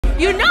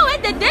You know where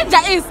the danger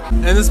is.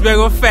 And this bag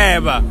of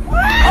fiber.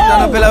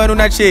 Don't pela when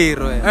una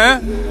chair, eh?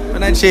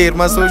 Una chair,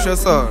 my social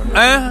song.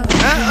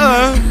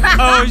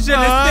 Oh, je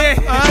le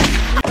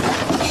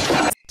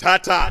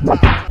Tata.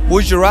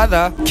 Would you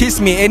rather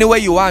kiss me anywhere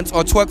you want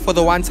or twerk for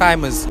the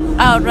one-timers?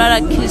 I would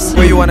rather kiss you.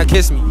 Where you wanna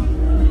kiss me?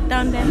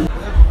 Down there.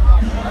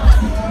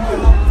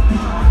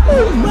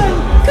 Oh my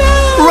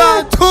God!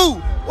 Round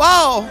 2.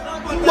 Wow.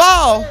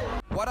 Wow.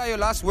 What are your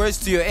last words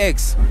to your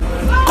ex?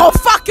 Go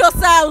fuck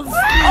yourself.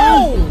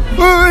 Oh.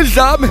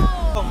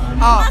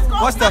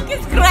 What's the? Fuck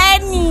his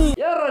granny.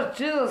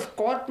 Jesus,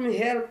 God me,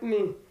 help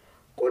me.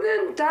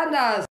 Couldn't stand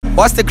us.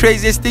 What's the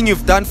craziest thing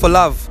you've done for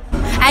love?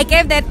 I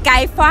gave that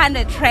guy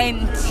 400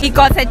 rand. He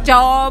got a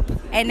job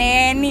and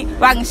then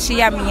wang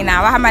shia mina.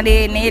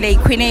 Wahamade nele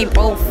queen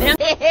both.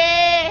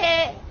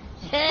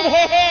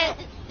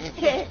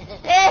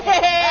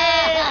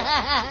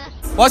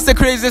 What's the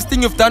craziest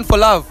thing you've done for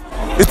love?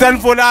 It's done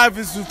for love,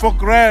 is for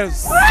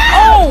grace.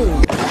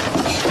 Oh!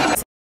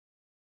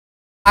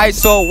 Alright,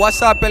 so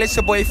what's up? It's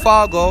your boy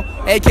Fargo,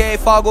 aka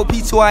Fargo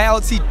pt2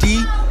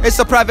 Ltd. It's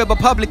a private but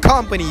public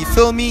company, you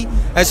feel me?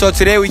 And so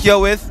today we're here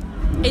with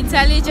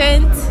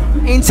Intelligent.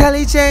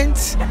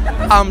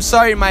 I'm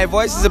sorry, my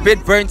voice is a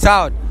bit burnt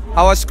out.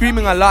 I was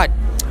screaming a lot.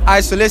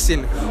 Alright, so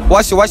listen.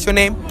 What's your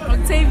name?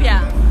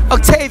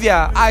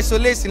 Octavia. Alright, so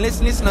listen,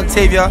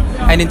 Octavia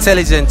and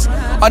Intelligent.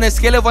 On a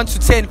scale of 1 to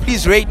 10,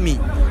 please rate me.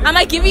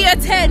 I'ma give you a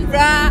 10, bruh.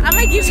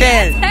 I'ma give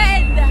 10. you a 10.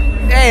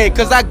 Hey,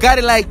 cause I got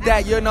it like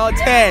that, you know,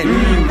 10.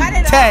 Got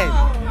it 10.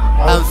 all.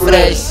 I'm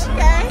fresh.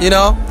 Okay. You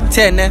know,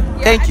 10, eh? Yeah,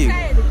 Thank you.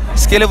 10.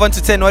 Scale of 1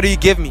 to 10, what do you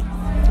give me?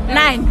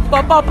 9.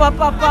 Pa.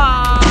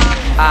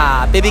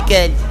 Ah, baby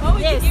girl.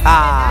 Yes.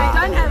 Ah. We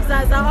don't have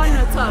Zaza on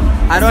the top.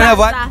 I don't have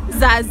what?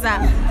 Zaza.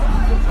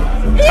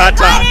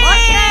 Tata.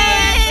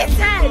 Okay.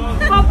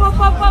 10. Pa.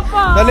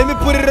 Now let me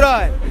put it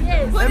on.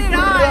 Yes. Put it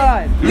on.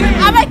 on.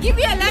 I'ma give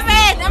you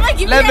 11. I'ma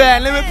give you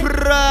 11, let me put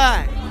it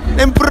on.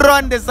 Let me put it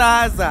on the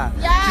Zaza.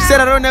 Yeah. She said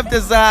I don't have the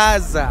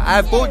Zaza. I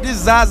have both the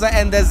Zaza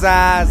and the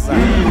Zaza.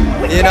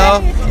 You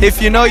know?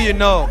 If you know, you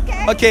know.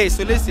 Okay,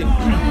 so listen.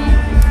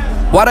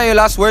 What are your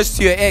last words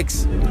to your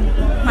ex?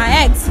 My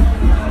ex.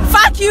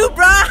 Fuck you,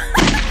 bruh.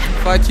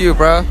 Fuck you,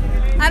 bro.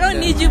 I don't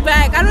need you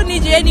back. I don't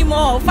need you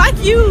anymore. Fuck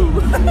you.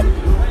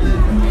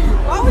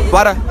 Why would you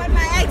let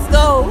my ex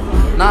go?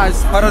 Nah,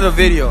 it's part of the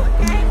video.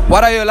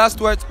 What are your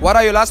last words? What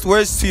are your last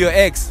words to your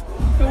ex?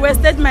 You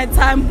wasted my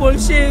time,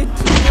 bullshit.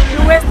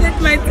 You wasted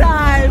my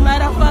time,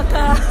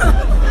 motherfucker.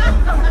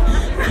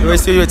 You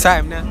wasted your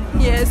time, nah?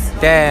 Yes.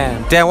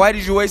 Damn, why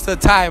did you waste your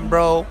time,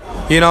 bro?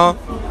 You know?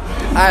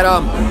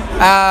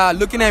 Alright,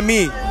 looking at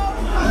me,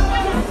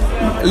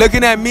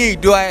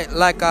 do I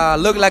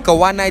look like a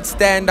one-night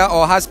stander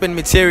or husband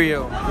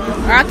material?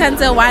 I can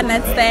say one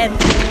night stand.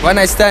 One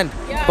night stand?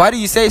 Yeah. Why do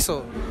you say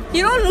so?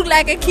 You don't look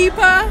like a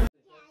keeper.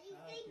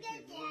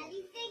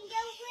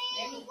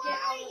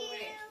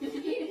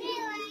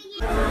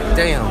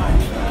 Damn,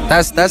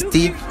 that's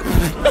deep.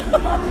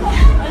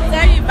 I'm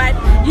sorry, but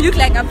you look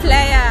like a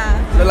player.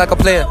 Look like a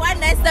player. So one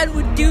night stand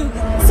would do.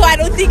 So I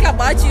don't think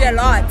about you a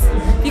lot.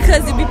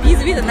 Because you'll be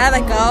busy with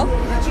another girl.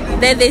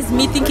 Then there's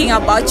me thinking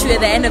about you at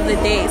the end of the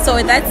day.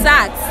 So that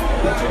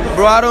sucks.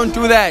 Bro, I don't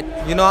do that.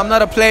 You know, I'm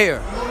not a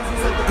player.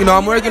 You know,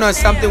 I'm working on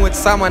something with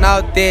someone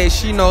out there.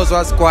 She knows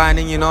what's going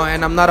on, you know,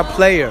 and I'm not a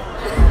player.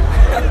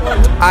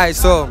 Alright,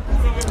 so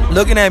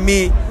looking at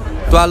me,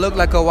 do I look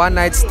like a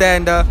one-night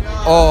stander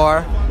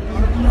or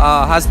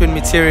husband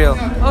material?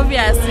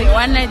 Obviously,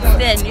 one night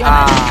stand. You're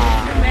not a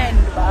gentleman.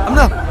 I'm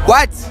not.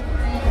 What?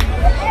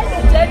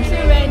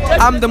 Gentleman.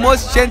 I'm the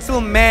most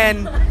gentle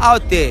man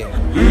out there.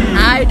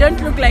 I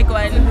don't look like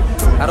one.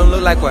 I don't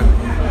look like one.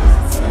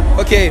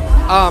 Okay,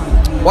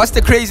 what's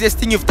the craziest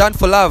thing you've done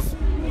for love?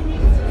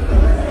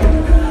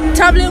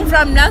 Traveling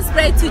from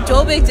Nelspruit to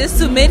Joburg just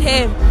to meet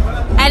him.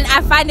 And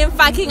I find him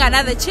fucking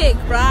another chick,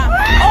 bruh.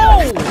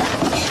 Oh!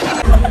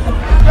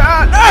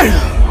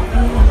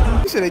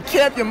 You should have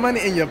kept your money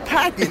in your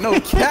pocket, no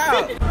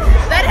cap.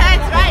 That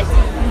hurts, right?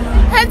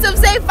 Handsome,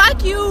 say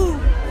fuck you.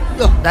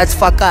 That's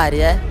fuck out,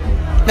 yeah?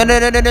 No.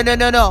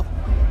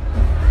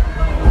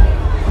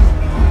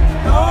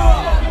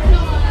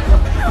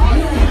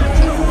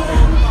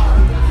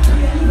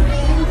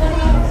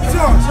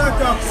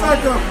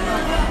 Shut up.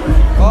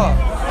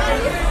 Oh.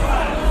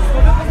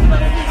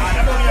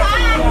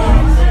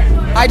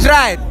 I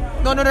tried.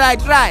 No,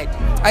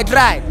 I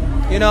tried.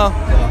 You know,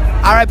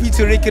 RIP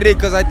to Ricky Rick,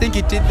 because I think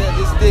he did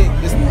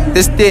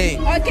this thing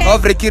Okay.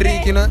 of Ricky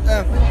Rick, you know.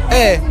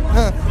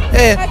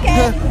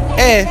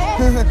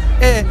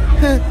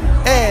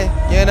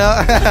 You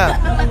know.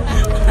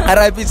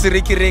 RIP to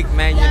Ricky Rick,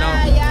 man, you know.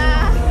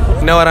 Yeah.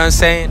 You know what I'm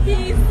saying?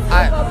 Peace.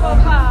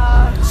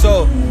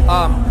 So,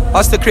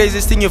 what's the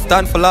craziest thing you've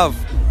done for love?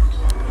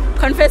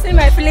 Confessing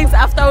my feelings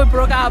after we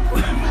broke up.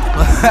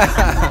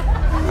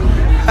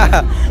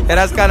 Yeah,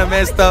 that's kind of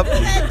messed up.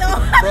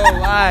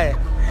 Bro,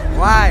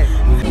 why?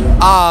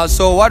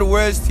 So what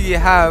words do you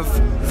have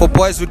for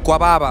boys with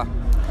guababa?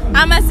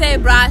 I'ma say,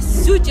 bruh,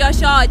 shoot your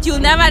shot. You'll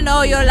never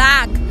know your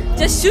luck.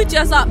 Just shoot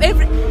yourself.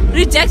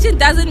 rejection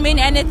doesn't mean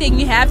anything.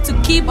 You have to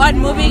keep on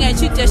moving and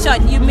shoot your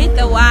shot. You meet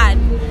the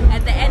one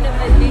at the end of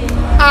the day.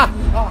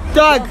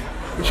 Dog.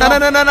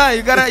 No.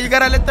 You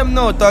gotta let them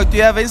know, dog. Do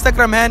you have an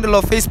Instagram handle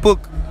or Facebook?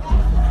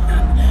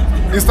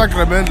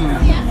 Instagram handle.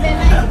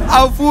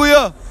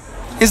 Awufuyo.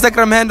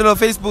 Instagram handle or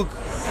Facebook?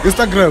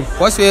 Instagram.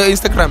 What's your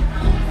Instagram?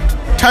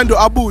 Tando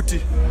Abuti.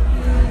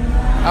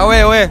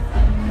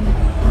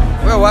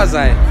 Where was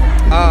I?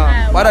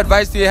 What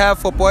advice do you have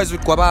for boys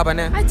with kwababa,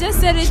 ne? I just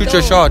said it. Shoot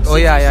your shot. Oh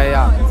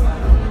yeah.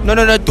 No.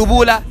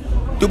 Tubula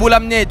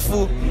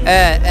mnetfu.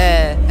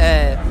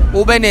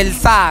 Ube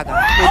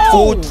nelisaga.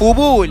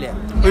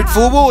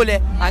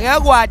 Utfubule.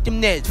 Angakwati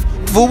mnetfu.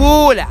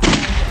 Tfubula.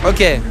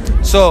 Okay.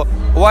 So,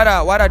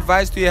 what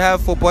advice do you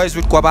have for boys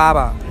with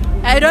kwababa?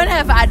 I don't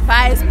have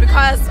advice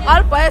because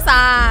all boys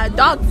are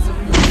dogs.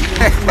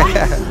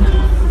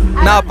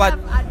 No,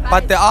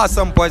 but there are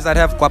some boys that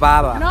have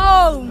kwababa.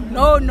 No.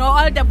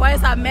 All the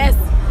boys are mess.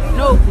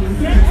 No.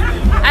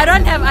 I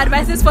don't have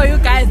advices for you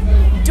guys.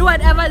 Do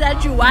whatever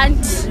that you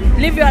want.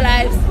 Live your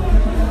lives.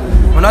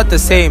 We're not the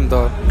same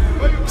though.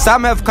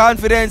 Some have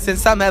confidence and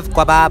some have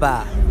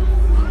kwababa.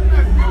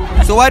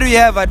 So what do you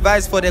have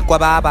advice for the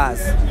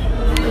kwababas?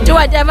 Do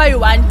whatever you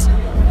want.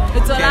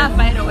 It's a laugh,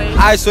 by the way.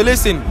 Alright, so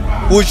listen.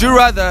 Would you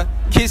rather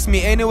kiss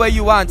me anywhere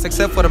you want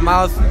except for the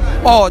mouth,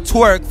 or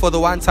twerk for the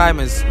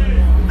one-timers?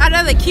 I'd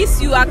rather kiss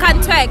you. I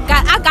can't twerk.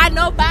 I got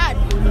no bad.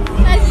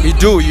 You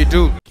do.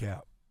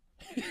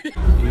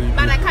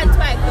 But I can't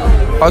twerk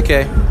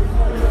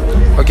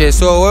though. Okay,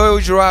 so where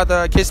would you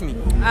rather kiss me?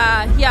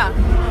 Here.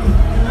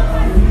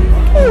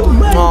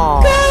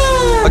 Oh.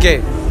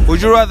 Okay,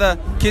 would you rather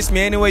kiss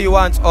me anywhere you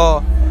want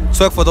or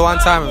twerk for the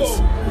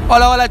one-timers?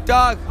 Hola,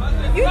 dog.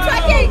 You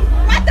twerking?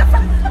 What the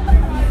fuck?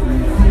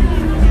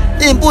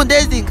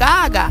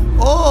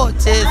 Oh,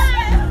 jeez.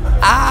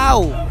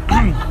 Ow.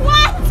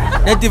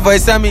 What? Native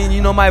voice, I mean,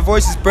 you know, my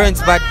voice is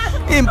burnt, but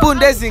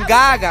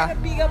Impundezingaga.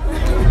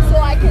 So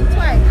I can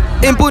twerk.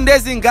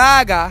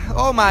 Impundezingaga.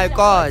 Oh my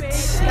god.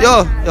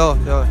 Yo.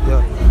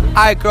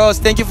 Alright, girls,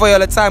 thank you for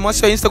your time.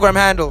 What's your Instagram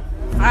handle?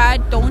 I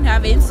don't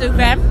have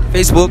Instagram.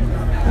 Facebook?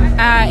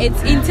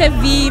 It's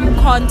Intervene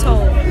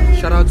Conto.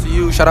 Shout out to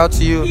you.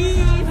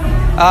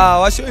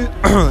 What's your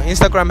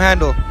Instagram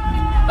handle?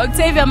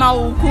 Octavia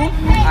Mauku.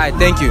 Alright,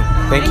 thank you.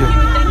 Thank you for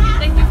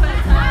your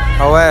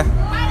time. Aware.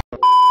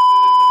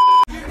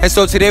 And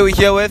so today we're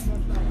here with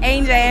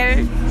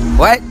Angel.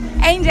 what?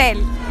 Angel.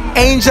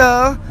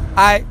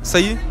 Alright, so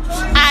you?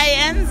 I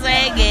am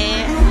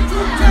Zege.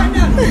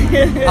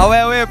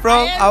 Aware,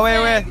 bro.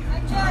 Aware.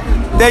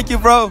 Thank you,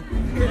 bro.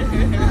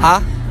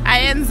 Huh? I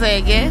am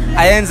Zege.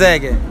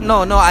 Ayenzege.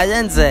 No,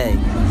 Ayenzege.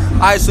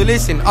 Alright, so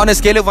listen, on a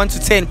scale of 1 to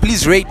 10,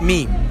 please rate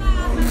me.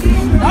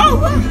 Oh.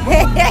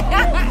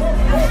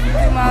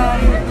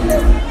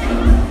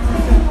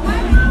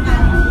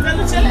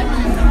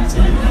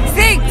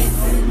 6.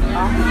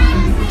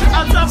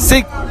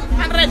 6.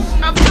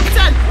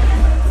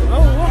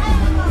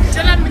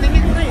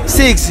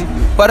 6.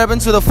 What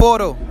happened to the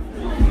photo?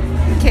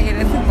 Okay,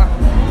 let's move on.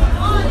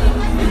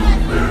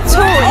 2.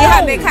 You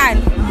have a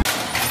can.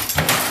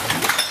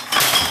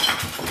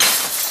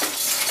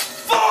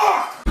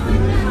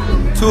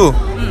 2.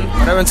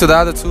 What happened to the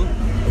other 2?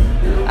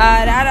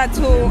 The other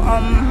 2,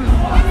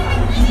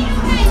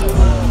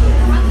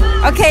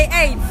 okay,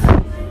 8.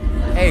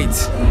 8.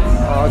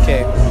 Oh,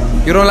 okay.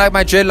 You don't like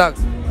my dreadlocks?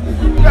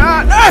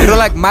 You don't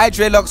like my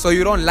dreadlocks, or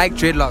you don't like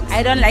dreadlocks?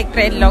 I don't like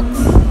dreadlocks.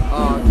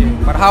 Oh, okay.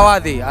 But how are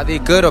they? Are they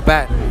good or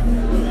bad?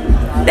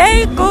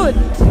 They're good.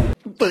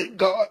 Thank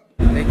God.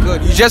 They're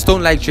good. You just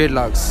don't like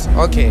dreadlocks.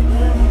 Okay.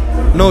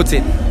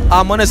 Noted.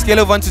 On a scale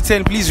of 1 to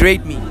 10, please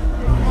rate me.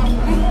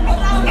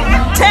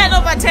 10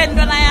 over 10,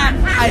 don't I am?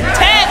 10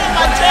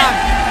 over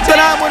 10. I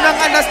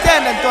don't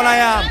understand,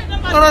 Antonayam.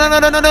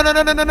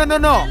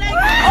 No.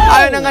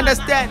 I don't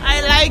understand.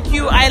 I like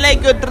you. I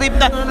like your drip.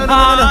 No.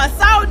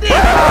 Saudi.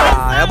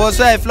 I was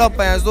so flop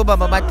and so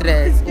baba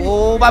mattress.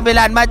 Oh,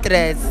 Babylon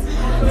mattress.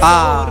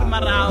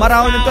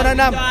 Maraon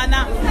Antonayam.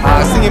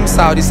 Sing him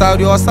Saudi.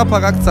 Saudi was up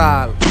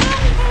Pagaktal.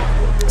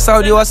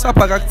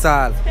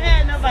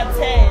 10 over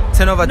 10.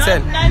 10 over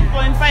 10.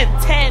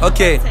 9.5. 10.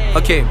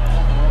 Okay.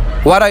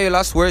 What are your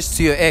last words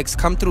to your ex?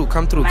 Come through.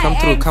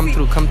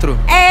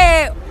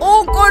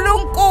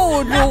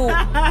 Unkulunkulu.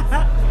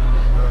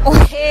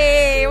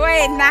 Hey,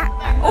 wena.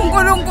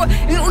 Unkulunkulu.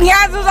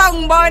 Ngiyazi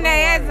uzongibona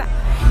yeza.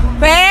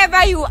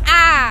 Wherever you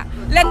are.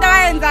 Lento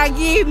wayenza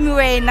kimi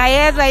wena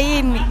yeza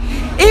yini.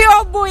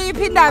 Iyobuya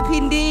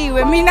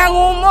iphinda-phindiwe. Mina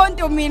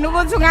ngumuntu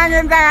ukuthi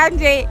ungangenza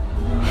kanje.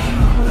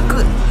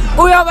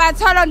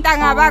 Uyobathola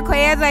ontanga bakho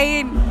yeza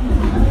yini.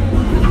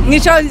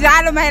 Ngisho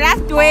njalo my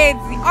last words.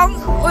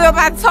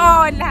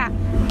 Uyobathola.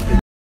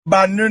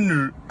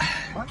 Banunu.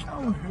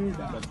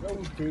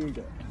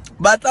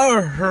 But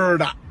I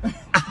heard that.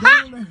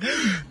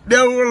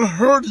 They will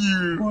hurt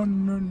you.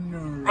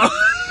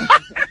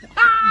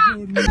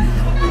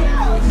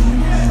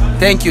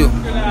 Thank you.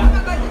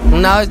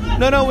 No,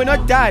 we're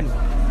not done.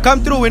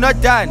 Come through, we're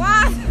not done.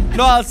 What?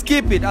 No, I'll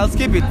skip it.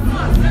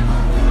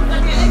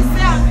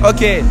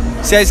 Okay,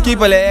 says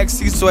keep a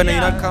ex when you're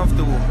not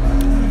comfortable.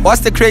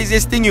 What's the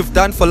craziest thing you've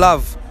done for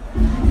love?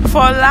 For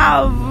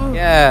love.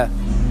 Yeah.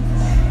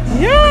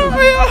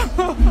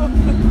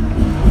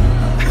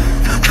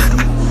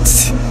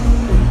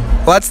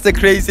 What's the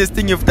craziest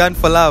thing you've done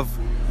for love?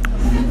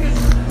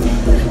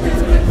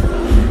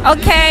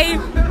 Okay.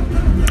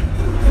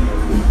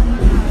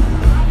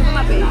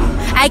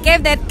 I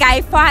gave that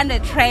guy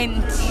 400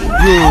 rand.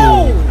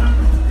 Yo.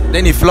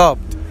 Then he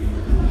flopped.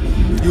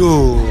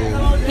 Yo.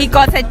 He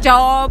got a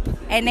job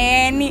and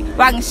then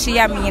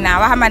wangishia mina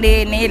wahamba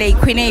nele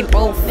queen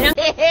eyipofu.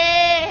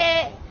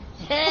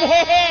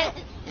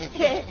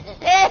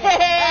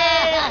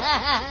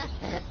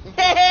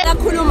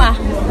 Kakhuluma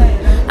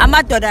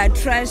amadoda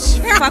trash.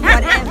 Fuck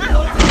whatever.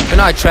 We're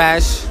not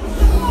trash.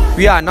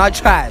 We are not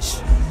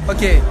trash.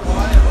 Okay.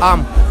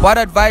 What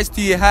advice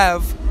do you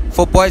have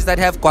for boys that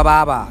have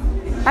kwababa?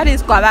 What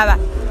is kwababa?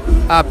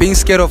 Being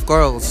scared of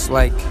girls,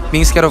 like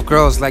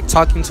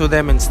talking to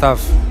them and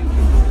stuff.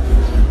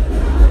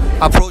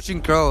 Approaching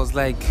girls,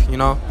 like, you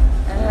know,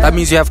 that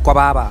means you have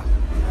kwababa.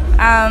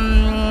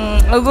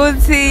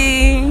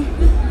 Uguti,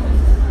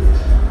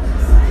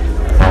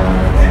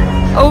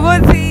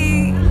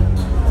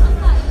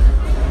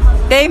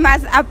 they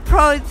must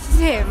approach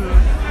him.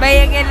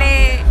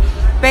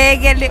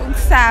 Bayekele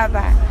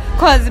ukusaba,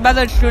 cause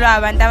bazodlula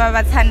abantu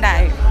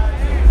ababathandayo.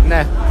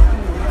 Nah,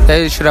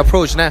 they should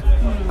approach, nah.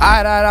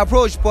 I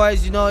approach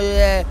boys, you know,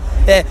 yeah.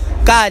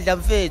 God,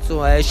 I'm fit,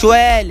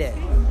 shwele.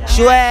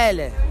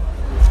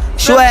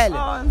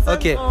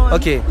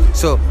 Okay.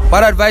 So,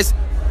 what advice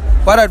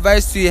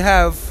do you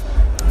have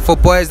for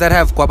boys that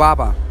have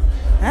kwababa?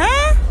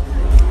 Huh?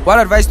 What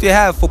advice do you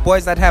have for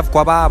boys that have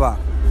kwababa?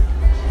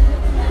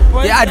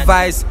 The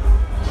advice,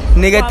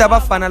 nigga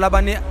tabafana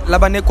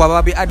labane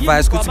kwababa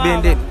advice could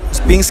be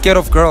being scared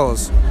of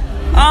girls.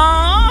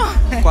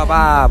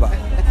 Kwababa.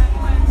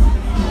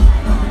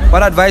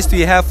 What advice do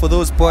you have for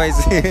those boys?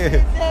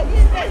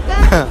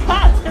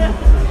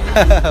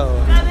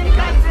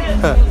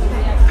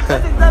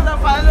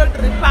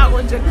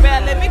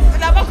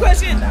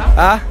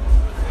 Huh?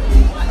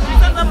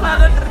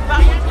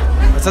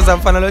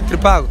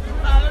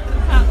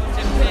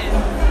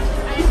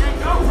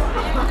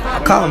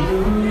 Come.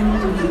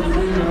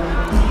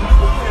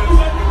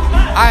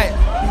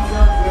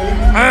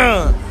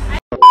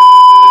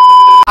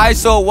 Alright,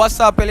 so what's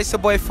up? It's your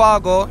boy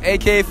Fargo,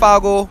 aka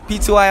Fargo,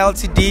 pt2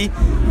 Ltd.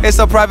 It's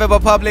a private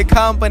but public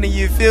company,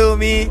 you feel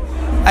me?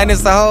 And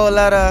it's a whole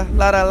lot of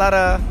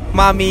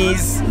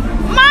mommies.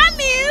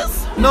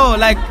 Mommies? No,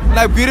 like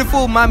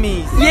beautiful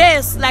mommies.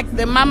 Yes, like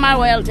the mama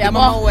world. The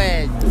mama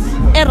world.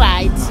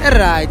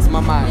 Right,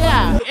 mama.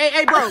 Yeah.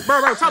 Hey, bro,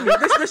 tell me,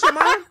 this your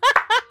mom?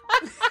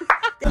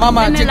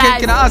 Mama, can I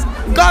ask?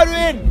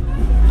 Godwin!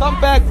 Come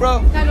back, bro.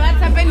 What's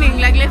happening?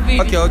 Like, let's be.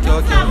 Okay.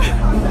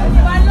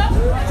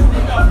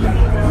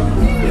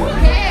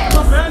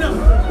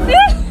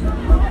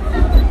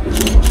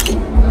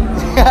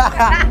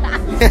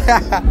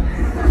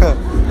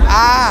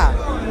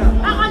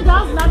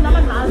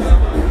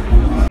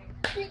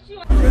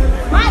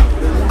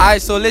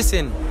 Alright, so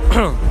listen.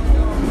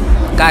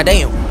 God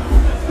damn.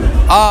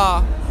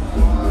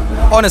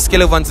 On a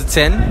scale of 1 to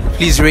 10,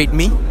 please rate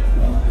me.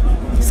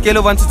 Scale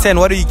of 1 to 10,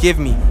 what do you give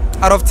me?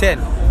 Out of 10?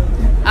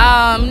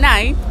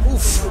 9.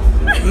 Oof.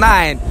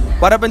 9.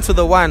 What happened to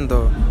the 1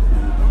 though?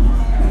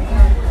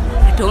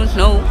 I don't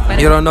know. But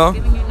You don't know? I'm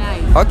giving you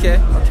 9. Okay.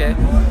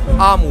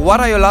 What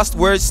are your last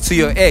words to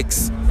your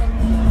ex?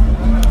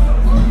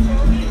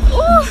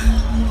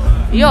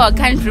 Yo, I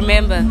can't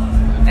remember.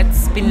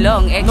 It's been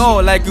long, actually.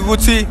 No, like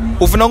ukuthi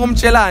ufuna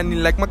ukumtshelani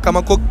like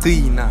magama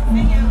kokugcina.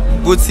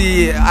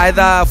 Ukuthi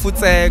either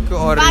futek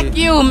or Fuck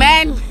you,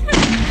 man.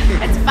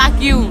 It's fuck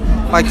you.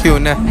 Fuck you,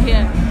 ne?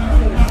 Yeah.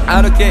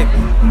 Okay.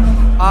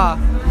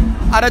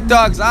 Other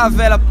dogs,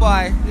 avela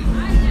boy.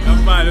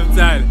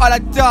 All a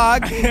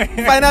dog.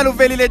 Final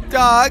uvelile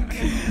dog.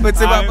 But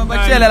say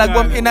bachela like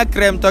bom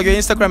Instagram dog, your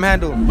Instagram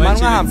handle.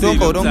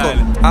 Don't go.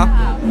 Huh?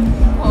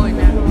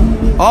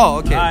 Oh,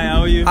 okay. Hi,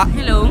 how are you?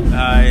 Hello.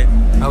 Hi.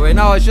 Wait,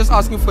 now I was just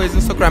asking for his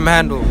Instagram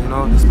handle, you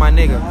know, it's my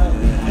nigga.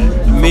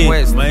 Me,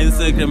 West. my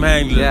Instagram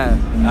handle. Yeah.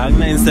 I'm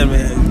not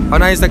Instagram.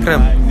 On Instagram.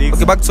 Next.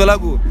 Okay, back to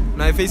Solagu.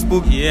 Now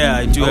Facebook. Yeah,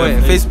 I do Oh,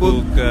 have yeah,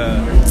 Facebook.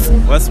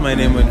 what's my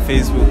name on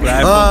Facebook?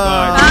 I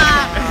forgot.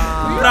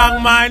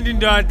 Wrong mind in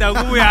daughter.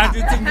 Who we have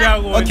to think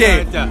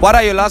Okay, what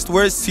are your last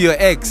words to your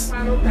ex?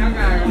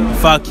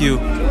 Fuck you.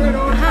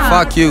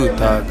 Fuck you,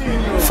 dog.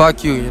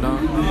 Fuck you, you know.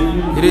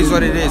 It is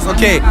what it is.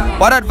 Okay,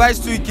 what advice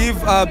do you give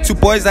to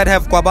boys that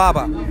have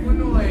kwababa?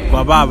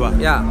 Kwababa.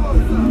 Yeah.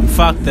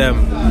 Fuck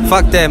them.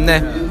 Fuck them, ne?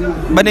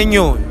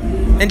 Banenyo.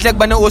 And like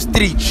bane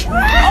ostrich.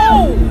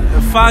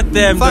 Fuck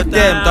them. Fuck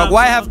them, dog.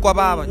 Why have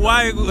kwababa?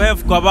 Why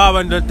have kwababa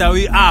and that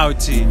we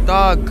out?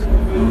 Dog.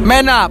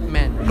 Man up,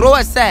 man. Grow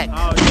a sack.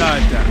 Oh,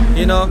 daughter.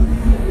 You know?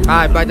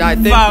 Alright, but I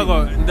think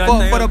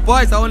for the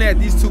boys I only had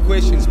these 2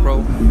 questions,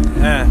 bro.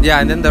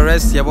 Yeah, and then the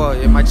rest, yeah,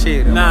 boy, my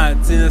chair. Nah,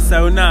 it's in a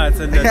sauna,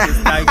 and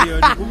that's like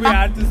you. We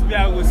had to speak.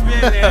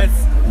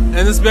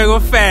 and this bag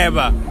of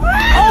fiber.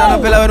 Tana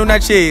phela wena una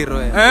chair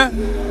wena.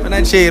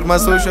 Una chair ma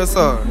social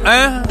so.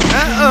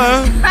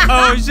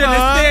 Oh, you should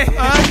have stayed.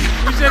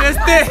 You should have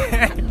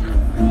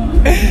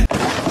stayed.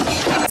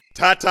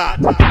 Tata.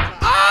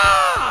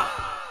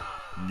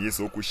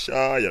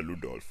 Nizokushaya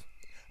Ludolf.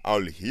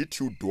 I'll hit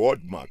you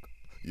Dordmark.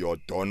 You're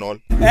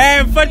Donald.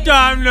 Hey,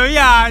 Fatam lo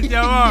ya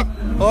jawo.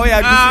 Oh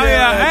yeah,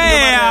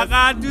 Hey, I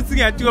can't do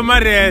get to my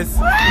rest.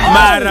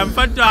 Madam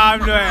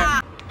Fatam lo.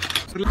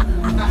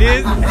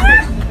 This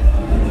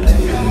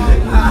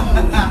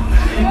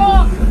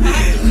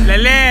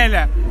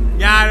Lalela.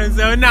 Yaro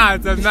so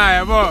nazo naye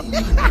yabo.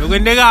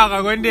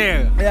 Ukwendeka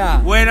kwendeka.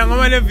 Yeah. Wena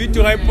ngoma le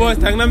video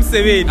repost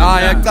anginamsebenzi.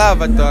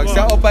 Yacava dog.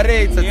 Siya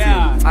operate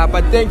sathi.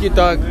 But thank you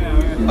dog.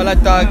 Hola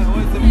dog.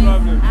 What's the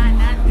problem?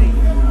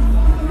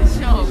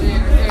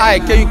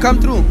 Alright, can you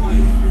come through?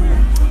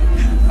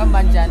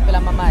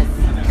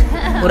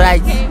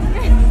 Alright.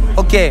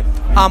 Okay.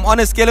 On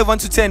a scale of 1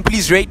 to 10,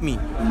 please rate me.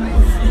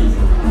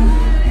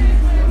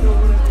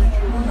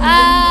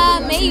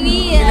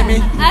 Maybe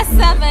a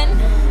 7.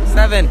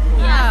 7.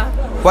 Yeah.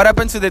 What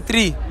happened to the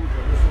 3?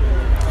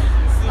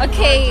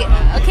 Okay.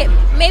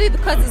 Maybe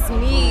because it's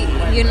me,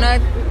 you're not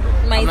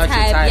my I'm not type.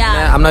 your type. Yeah.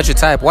 Nah, I'm not your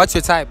type. What's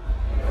your type?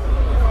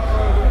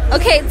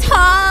 Okay,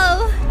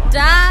 tall,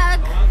 dark.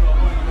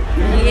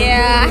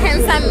 Yeah,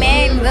 handsome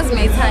man. That's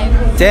my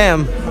type.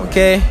 Damn.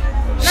 Okay.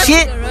 Not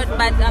Shit. to be rude,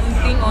 but I'm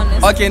being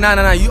honest. Okay,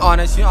 no. You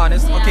honest. Yeah.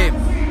 Okay.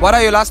 What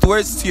are your last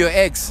words to your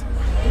ex?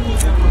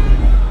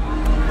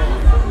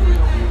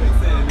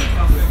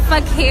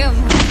 Fuck him.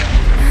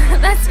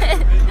 That's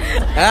it.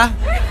 Huh?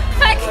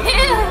 Fuck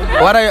him.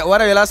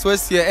 What are your last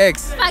words to your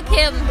ex? Fuck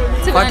him.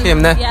 Fuck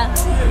him, nah. Yeah.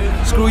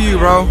 Screw you,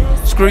 bro.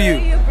 Screw you.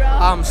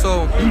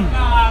 So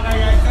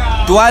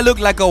do I look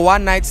like a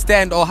one-night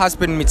stand or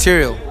husband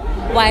material?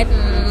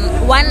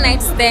 One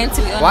night stand,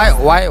 to be honest.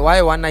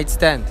 Why one-night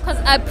stand? Because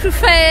I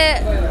prefer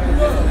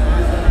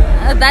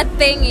that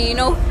thing, you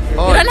know.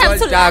 Oh, you don't have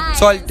to lie.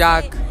 Tall,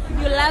 dark.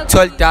 You love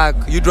Tall, me. dark.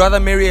 You'd rather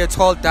marry a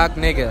tall, dark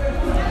nigga.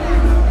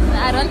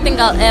 I don't think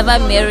I'll ever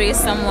marry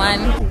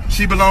someone.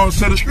 She belongs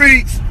to the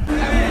streets. Yeah,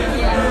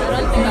 I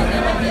don't think I'll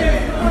ever marry.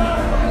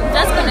 I'm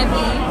just gonna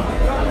be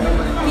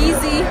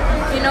busy,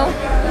 you know,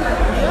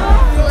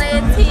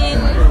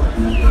 flirting.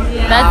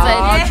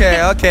 That's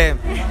it.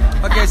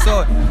 Okay.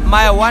 So, am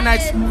I a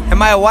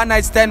one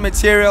night stand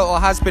material or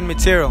husband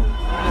material?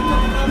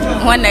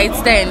 One night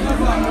stand.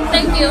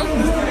 Thank you.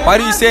 Why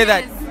do you say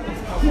that?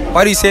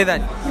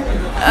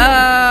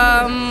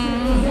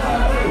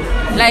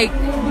 Like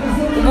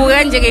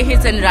Buganjege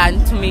hit and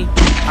run to me.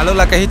 I look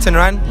like a hit and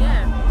run?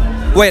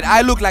 Yeah. Wait,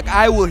 I look like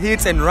I will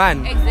hit and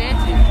run.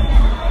 Exactly.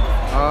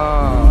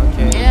 Oh,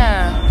 okay.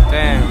 Yeah.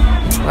 Damn.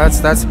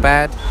 That's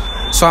bad.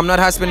 So I'm not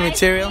husband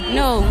material?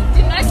 No.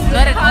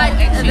 Not at all.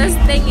 This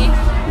thingy.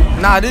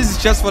 Nah, this is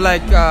just for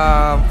like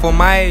for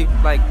my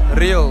like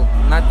real,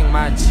 nothing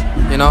much,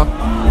 you know.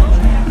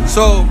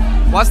 So,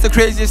 what's the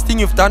craziest thing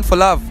you've done for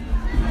love?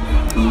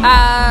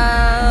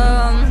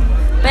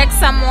 Beg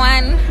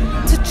someone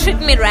to treat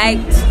me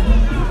right.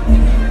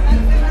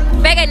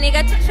 Beg a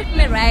nigga to treat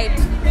me right.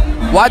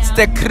 What's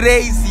the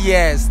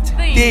craziest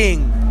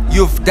thing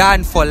you've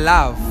done for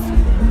love?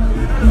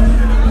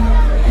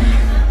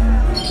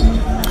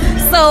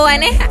 So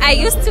when I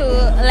used to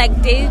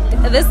like date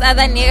this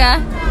other nigga,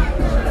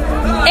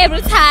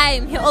 every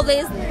time he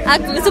always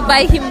asked me to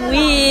buy him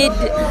weed,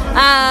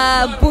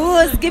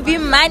 booze, give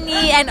him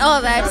money and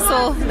all that.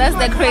 So that's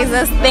the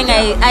craziest thing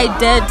I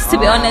did, to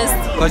be honest.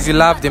 Because you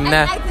loved him,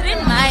 nah? I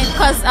didn't mind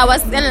because I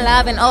was in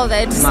love and all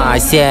that. So,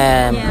 That's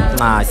it.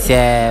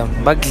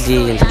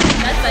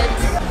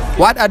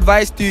 What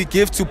advice do you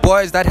give to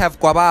boys that have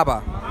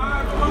kwababa?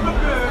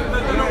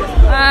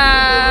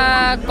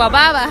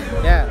 Kwababa.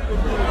 Yeah.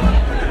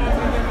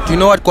 Do you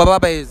know what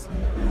kwababa is?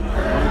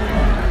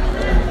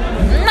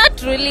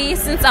 Not really,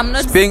 since I'm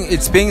not.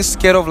 It's being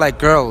scared of like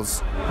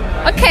girls.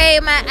 Okay,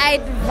 my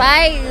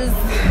advice.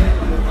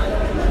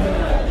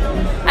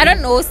 I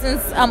don't know,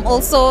 since I'm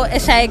also a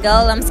shy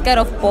girl, I'm scared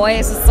of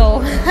boys,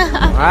 so.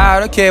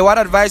 Okay. What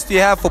advice do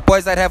you have for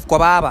boys that have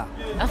kwababa?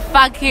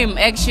 Fuck him,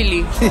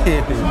 actually.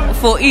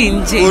 For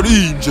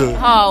Inje.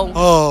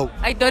 How?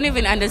 I don't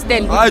even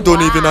understand. I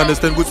don't even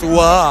understand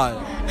why.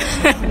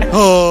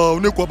 Oh,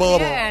 kwababa.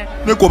 Yeah.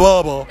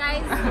 Kwababa.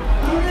 Guys,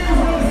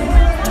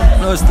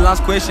 No, it's the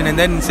last question, and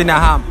then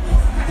Sinaham.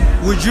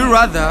 Would you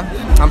rather?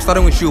 I'm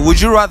starting with you. Would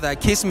you rather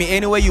kiss me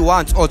any way you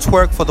want or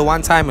twerk for the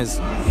one-timers?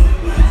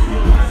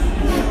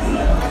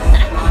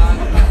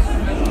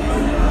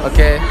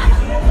 Okay.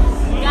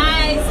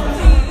 guys,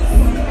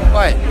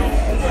 What?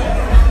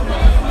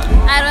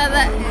 I'd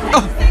rather.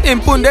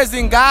 Impunde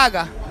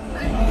zingaga.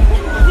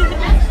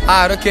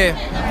 Okay.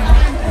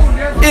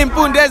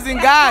 Impunde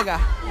zingaga.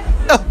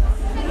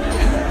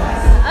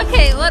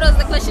 Okay, what was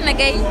the question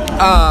again?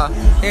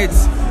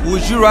 It's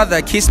would you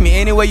rather kiss me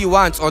any way you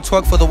want or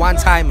twerk for the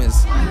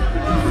one-timers?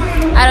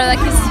 I'd rather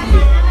kiss you.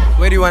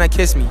 Where do you want to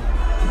kiss me?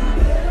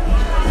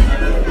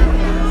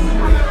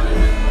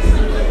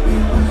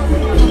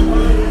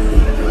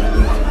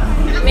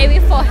 Maybe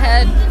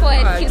forehead.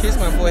 Forehead kisses. Kiss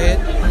my forehead.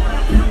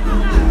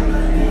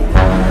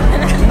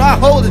 Do not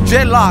hold the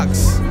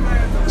dreadlocks.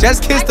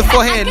 Just kiss the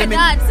forehead. Let me.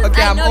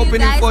 Okay, I'm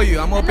opening for you.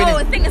 I'm opening. No,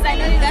 the thing is, I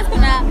know you guys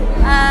gonna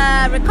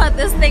record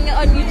this thing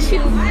on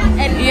YouTube.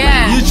 And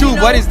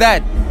YouTube. What is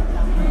that?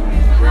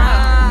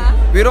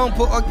 We don't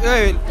put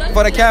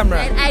for the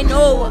camera. I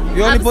know.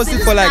 We only post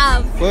it for we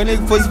only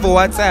post it for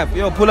WhatsApp.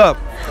 Yo, pull up.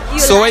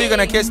 So where you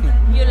gonna kiss me?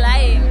 You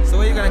lying. So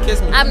where you gonna kiss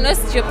me? I'm not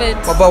stupid.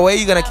 But where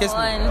you gonna kiss me?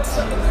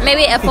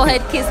 Maybe a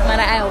forehead kiss, but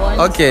I want.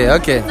 Okay.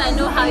 Since I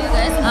know how you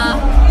guys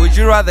are. Would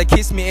you rather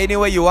kiss me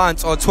anywhere you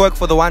want or twerk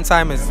for the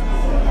one-timers?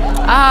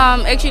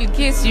 Actually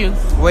kiss you.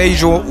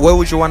 Where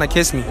would you wanna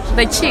kiss me?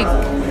 The cheek.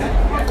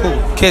 Cool.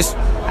 Kiss.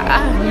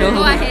 No.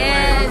 Go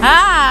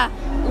ahead.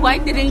 Why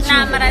didn't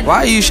you? Why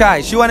are you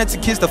shy? She wanted to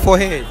kiss the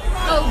forehead.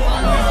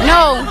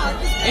 No.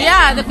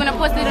 Yeah, they're gonna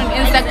post it on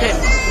Instagram.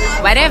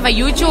 Whatever,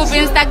 YouTube,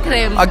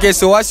 Instagram. Okay,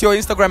 so what's your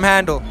Instagram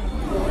handle?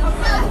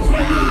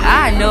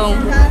 No.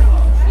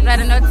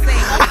 Rather not say.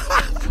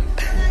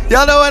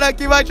 Y'all don't wanna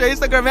give out your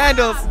Instagram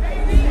handles.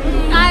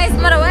 Guys,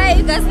 but why are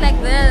you guys like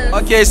this?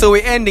 Okay, so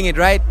we're ending it,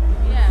 right?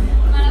 Yeah.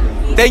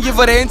 Thank you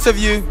for the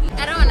interview.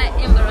 I don't wanna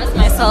embarrass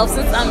myself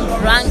since I'm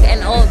drunk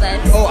and all that.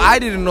 Oh, I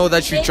didn't know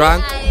that you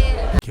drank.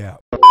 Yeah.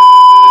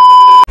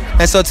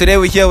 And so today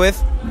we're here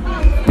with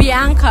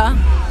Bianca.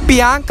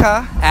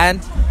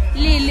 and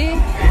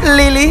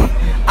Lily.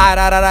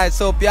 Alright.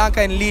 So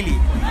Bianca and Lily,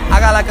 I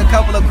got like a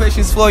couple of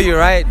questions for you,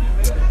 right?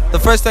 The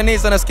first one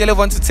is on a scale of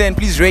 1 to 10.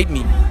 Please rate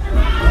me.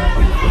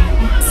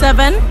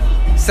 7.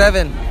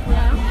 7.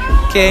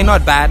 Yeah. Okay,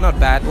 not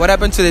bad. What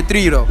happened to the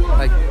 3 though?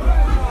 Like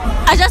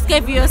I just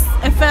gave you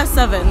a first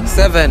 7.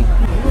 7.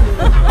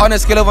 On a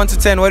scale of 1 to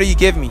 10, what do you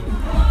give me? 8.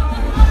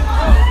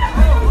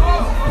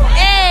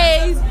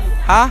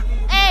 Huh?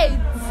 8.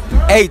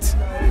 8.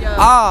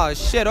 Ah,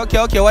 shit.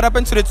 Okay. What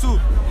happened to the 2?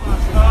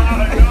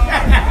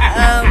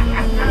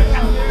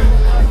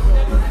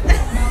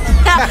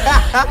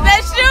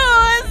 The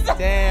shoes.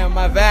 Damn,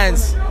 my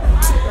Vans.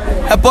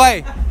 Hey,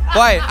 boy,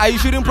 are you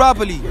shooting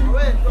properly?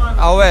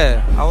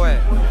 Aware.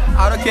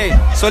 Okay,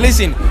 so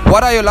listen.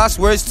 What are your last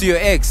words to your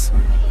ex?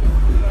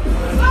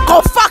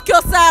 Go fuck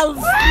yourself.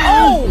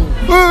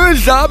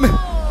 Zame.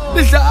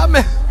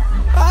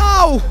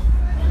 Ow.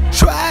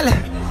 Swell.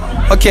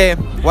 Okay,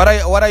 what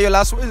are your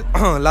last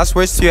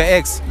words to your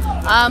ex?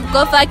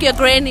 Go fuck your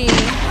granny.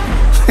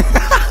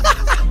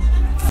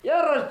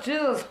 Yaro,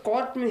 Jesus,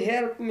 God me,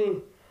 help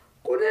me.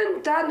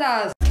 Couldn't stand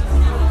us.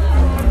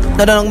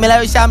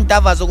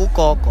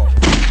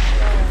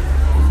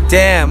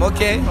 Damn,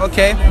 okay.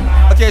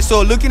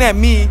 So looking at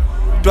me,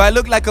 do I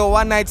look like a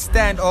one-night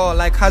stand or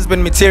like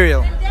husband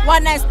material?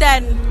 One night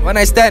stand. One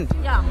night stand?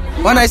 Yeah.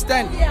 One night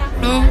stand? Yeah.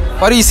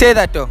 Why do you say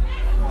that though?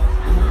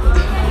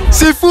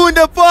 Sifu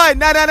the boy,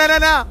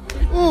 nah.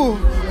 Ooh,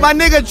 my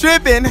nigga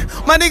tripping,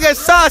 my nigga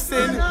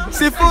saucing.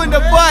 Sifu the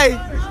boy.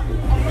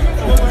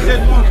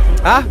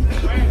 Huh?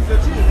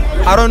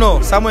 I don't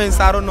know. Somewhere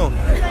inside, I don't know.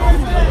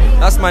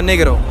 That's my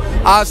nigga though.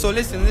 So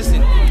listen.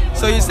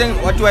 So you're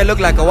saying, what do I look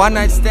like? A one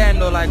night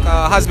stand or like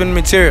a husband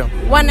material?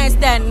 One night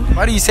stand.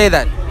 Why do you say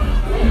that?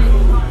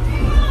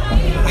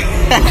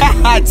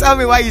 Tell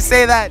me why you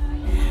say that.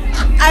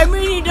 I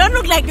mean, you don't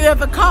look like you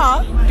have a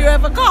car. Do you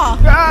have a car?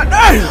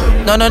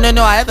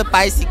 No. I have a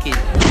bicycle.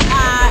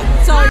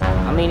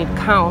 I mean, it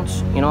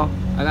counts, you know.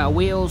 I got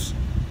wheels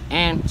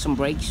and some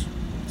brakes,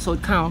 so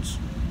it counts.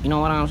 You know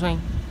what I'm saying?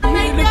 You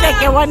look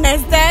like a one night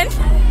stand.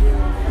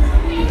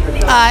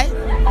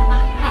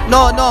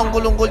 No,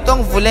 ngulungul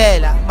tong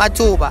vulela,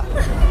 matuba.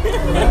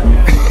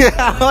 I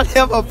only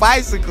have a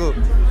bicycle.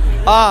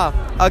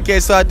 Okay,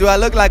 so do I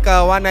look like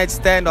a one night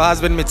stand or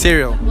husband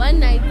material? One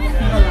night.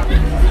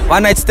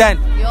 One night stand?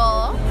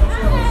 Yo.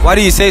 Why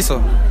do you say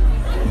so?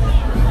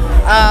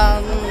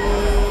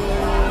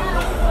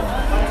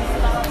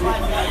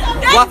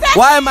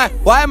 Why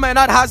am I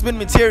not husband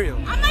material?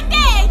 I'm a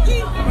date.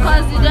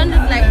 Because you don't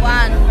look like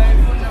one.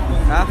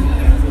 Huh?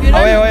 You don't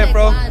look Wait, like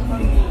bro. one.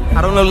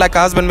 I don't look like a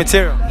husband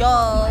material.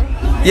 Yo.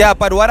 Yeah,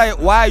 but why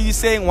are you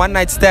saying one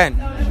night stand?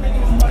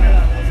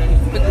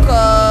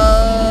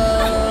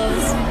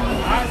 Because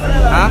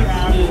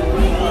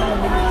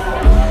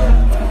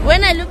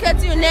when I look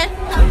at you,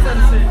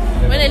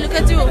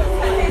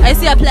 I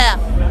see a player.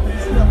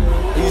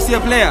 You see a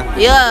player?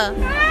 Yeah.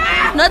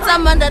 Not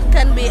someone that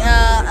can be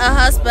a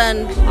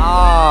husband.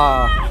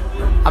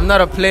 I'm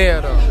not a player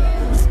though.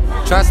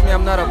 Trust me,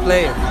 I'm not a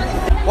player.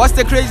 What's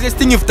the craziest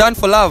thing you've done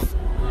for love?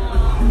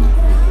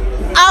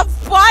 I've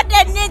bought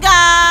a nigga,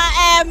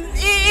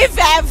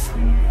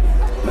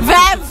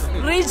 Vev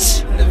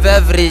rich.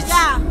 Vev rich.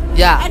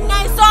 Yeah. And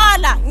I saw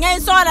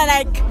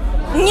like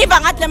ngiba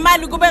ngathi le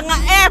mali kube nga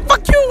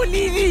fuck you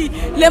Lily.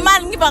 Le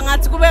mali ngiba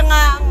ngathi kube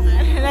nga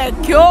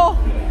like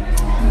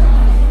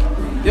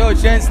Yo,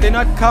 gents, they're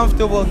not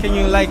comfortable. Can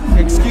you like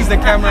excuse the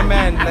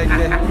cameraman? Like,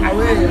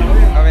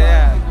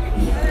 yeah,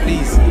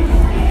 please.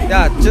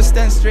 Yeah, just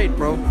stand straight,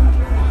 bro.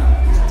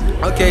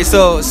 Okay,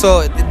 so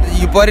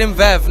you bought him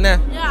Vev, nah?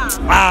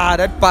 Yeah.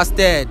 That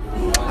bastard.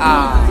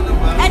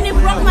 And it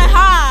broke my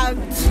heart.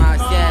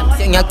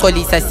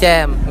 Ngiyaxolisa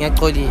Sam,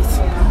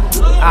 ngiyaxolisa.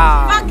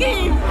 Fuck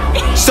him.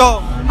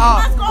 So,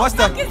 what's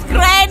the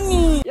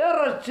granny?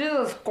 Your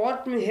Jesus,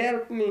 God me,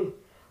 help me.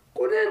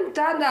 Couldn't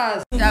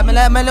tanda. Yeah,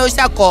 mele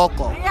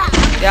usagogo.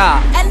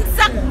 Yeah. And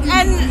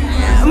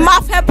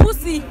muff her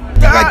pussy.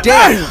 God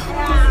damn.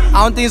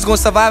 I don't think he's gonna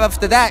survive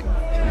after that.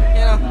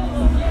 You know.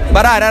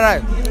 But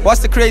alright.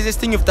 What's the craziest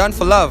thing you've done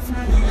for love?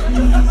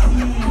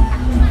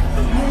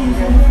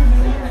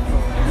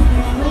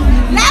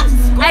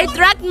 I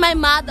dragged my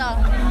mother.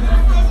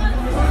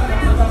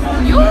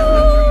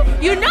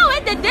 You know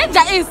what the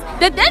danger is?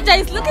 The danger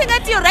is looking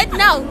at you right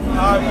now.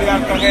 Oh,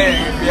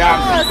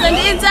 it's an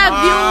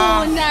interview.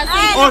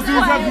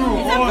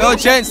 Yo,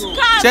 Chance,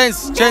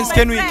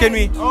 can we?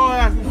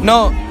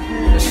 No.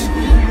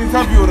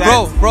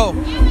 Bro,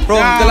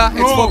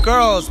 it's for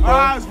girls,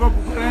 bro. It's for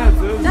girls.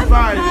 It's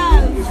fine.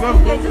 It's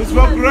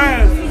for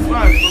girls.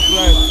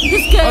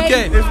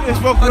 Okay. It's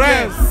for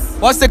girls.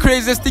 What's the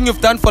craziest thing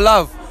you've done for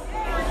love?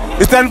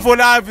 It's done for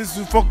love. It's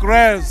for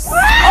girls.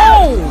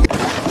 Oh.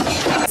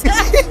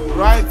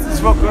 Right? It's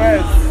for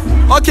girls.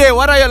 Okay,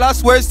 what are your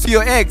last words to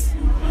your ex?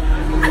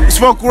 It's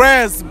for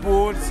girls,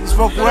 boys. It's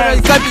for girls.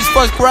 It can't be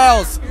for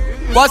girls.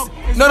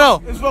 No.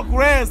 It's for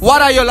girls.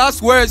 What are your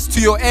last words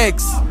to your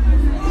ex?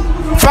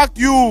 Fuck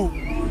you.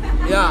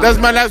 Yeah. That's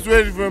my last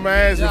word for my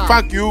ass. Yeah.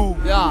 Fuck you.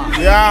 Yeah.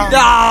 Yeah.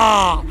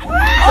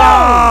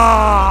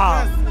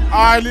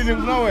 I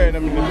didn't know it.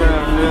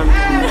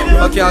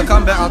 Okay, I'll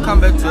come back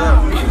to her.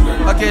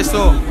 Okay,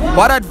 so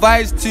what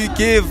advice do you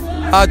give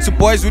to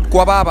boys with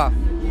guababa?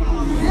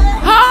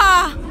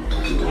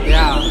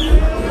 Yeah.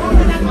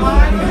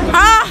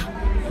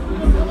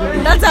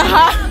 That's a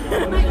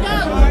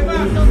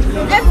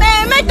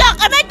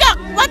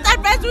What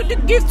advice would you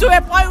give to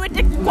a boy with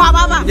the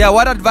guababa? Yeah,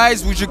 what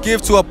advice would you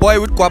give to a boy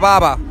with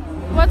guababa?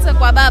 What's a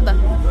guababa?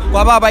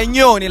 Guababa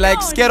inyoni,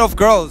 like scared of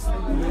girls.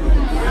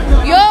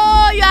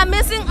 Yo, you are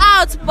missing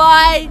out,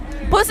 boy.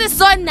 Pussy's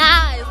so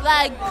nice,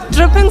 like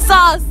dripping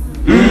sauce.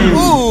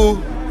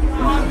 Ooh.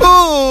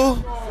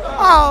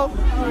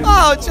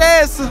 Oh,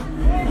 Chase.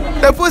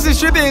 The pussy's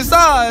dripping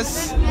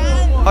sauce.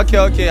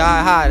 Okay,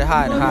 hard.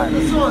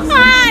 Next one,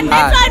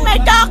 my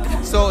dog.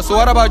 So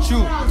what about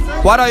you?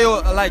 What are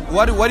your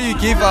what do you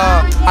give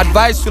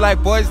advice to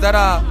like boys that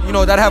are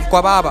that have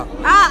guababa?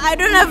 I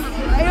don't have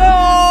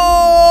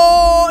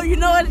you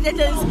know what it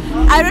is.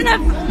 I don't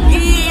have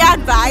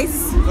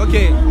advice.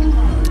 Okay.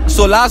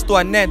 So last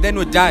one then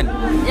we're done.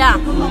 Yeah.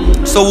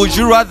 So would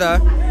you rather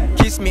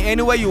kiss me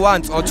anywhere you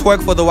want or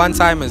twerk for the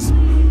one-timers?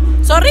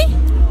 Sorry?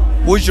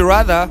 Would you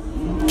rather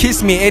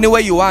kiss me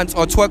anywhere you want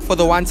or twerk for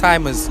the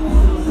one-timers?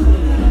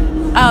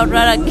 I would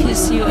rather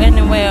kiss you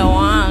anywhere I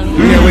want.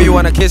 Yeah, where you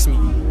want to kiss me?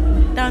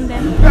 Down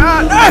there.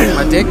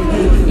 My dick?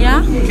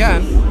 Yeah? You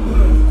can.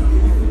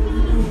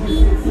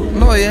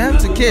 No, you have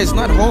to kiss,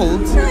 not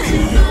hold.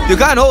 You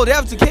can't hold, you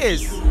have to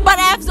kiss. But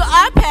I have to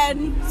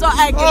open so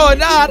I can. Oh,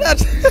 nah,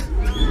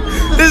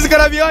 this is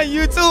gonna be on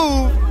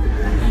YouTube.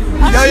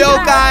 Yo,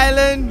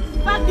 Kylan.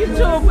 Fuck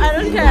YouTube, I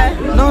don't care.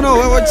 No,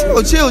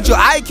 chill.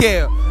 I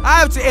care. I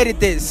have to edit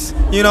this, I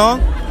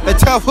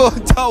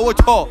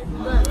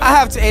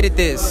have to edit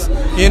this,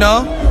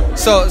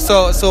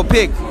 So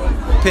pick.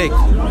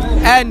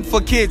 And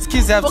for kids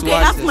have to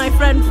watch ask this. my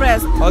friend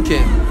first.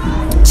 Okay.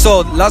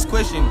 So last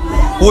question.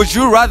 Would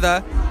you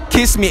rather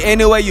kiss me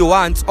anywhere you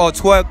want or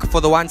twerk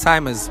for the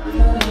one-timers?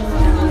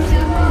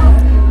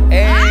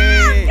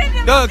 Hey.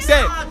 No,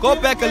 say, go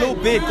back a little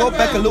bit.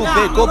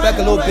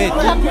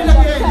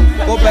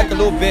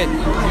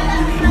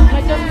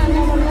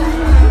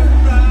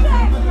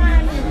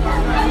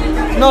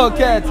 No,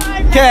 cat.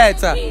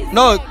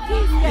 No.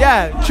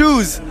 Yeah,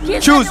 choose.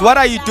 What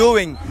are you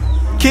doing?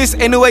 Kiss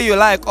anywhere you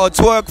like or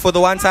twerk for the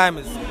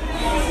one-timers?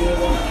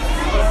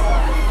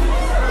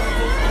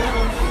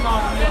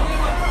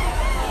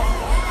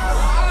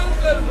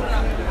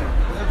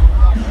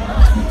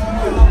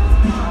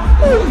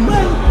 Oh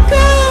my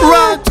God.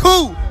 Round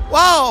 2.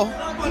 Wow.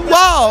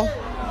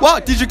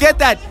 Did you get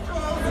that?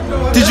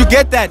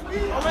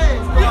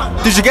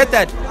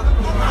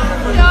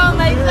 Oh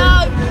my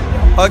God.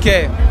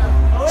 Okay.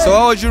 So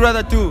what would you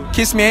rather do?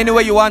 Kiss me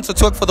anywhere you want or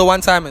twerk for the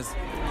one-timers?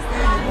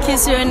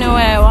 Kiss you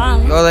anywhere I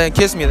want. Well then,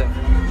 kiss me then.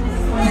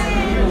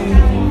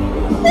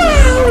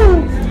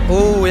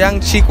 Ooh,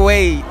 young chick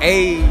way.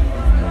 Hey.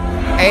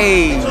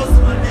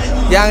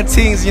 Young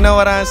things, you know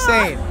what I'm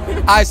saying?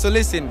 Alright, so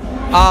listen.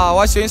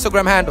 What's your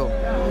Instagram handle?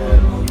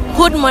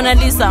 Hood Mona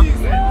Lisa.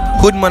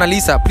 Hood Mona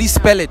Lisa. Please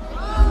spell it.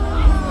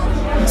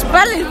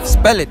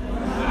 Spell it.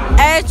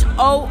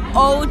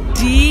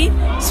 HOOD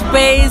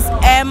space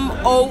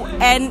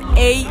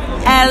MONALISA.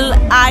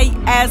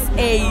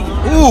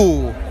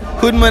 Ooh,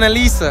 Hood Mona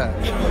Lisa.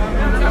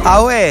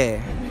 Awe.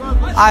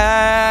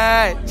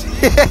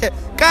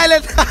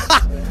 Kylan,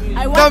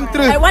 come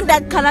through. I want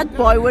that colored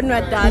boy when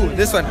we're done. Ooh,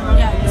 this one.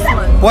 Yeah, this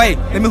one. Wait,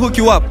 let me hook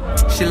you up.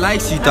 She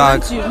likes you,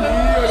 dog. You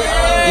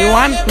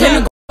want? Let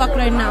me go back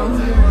right now.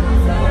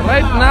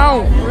 Right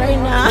now.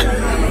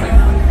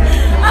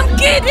 I'm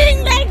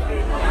kidding.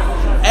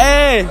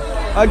 Hey.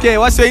 Okay,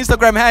 what's your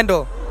Instagram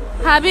handle?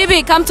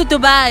 Habibi, come to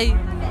Dubai.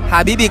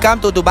 Habibi, come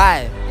to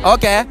Dubai.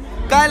 Okay.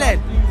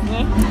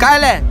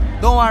 Kylan,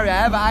 don't worry,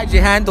 I have an IG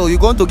handle. You're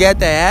going to get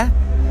there, eh?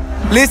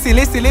 Listen.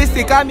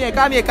 Come here,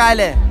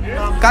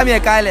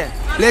 Kylan.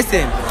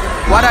 Listen,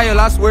 what are your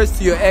last words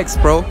to your ex,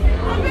 bro?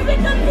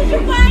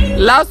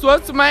 Last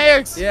words to my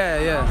ex?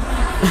 Yeah.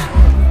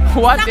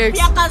 What ex?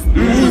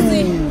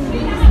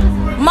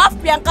 Muff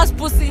Bianca's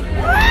pussy.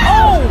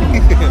 Oh!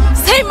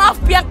 Say Muff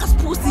Bianca's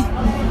pussy.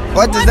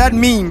 What does that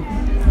mean?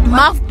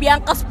 Muff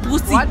Bianca's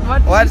pussy.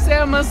 What say,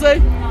 I must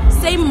say?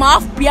 Say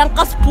Muff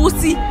Bianca's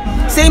pussy.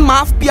 Say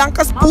Muff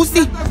Bianca's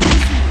pussy.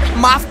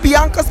 Muff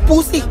Bianca's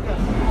pussy.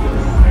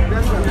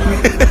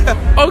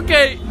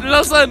 Okay,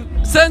 listen.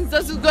 Since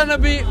this is gonna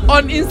be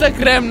on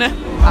Instagram, ne?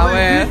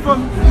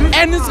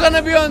 And it's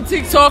gonna be on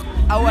TikTok.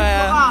 I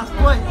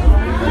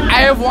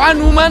have one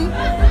woman.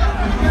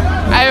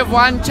 I have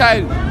one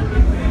child.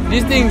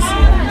 These things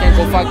can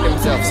go fuck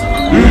themselves.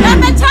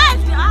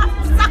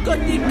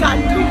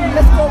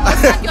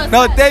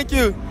 No, thank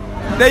you.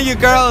 Thank you,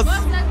 girls.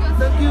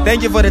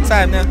 Thank you for the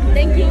time, man.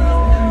 Thank you.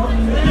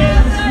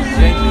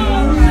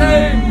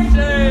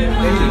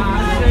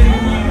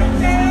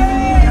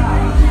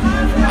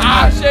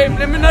 Shame.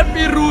 Let me not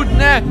be rude,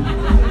 ne?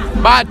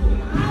 But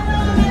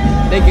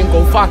they can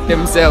go fuck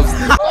themselves.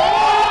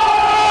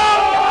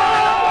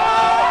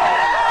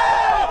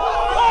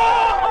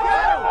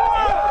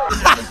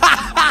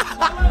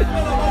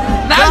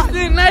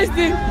 Nice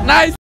thing.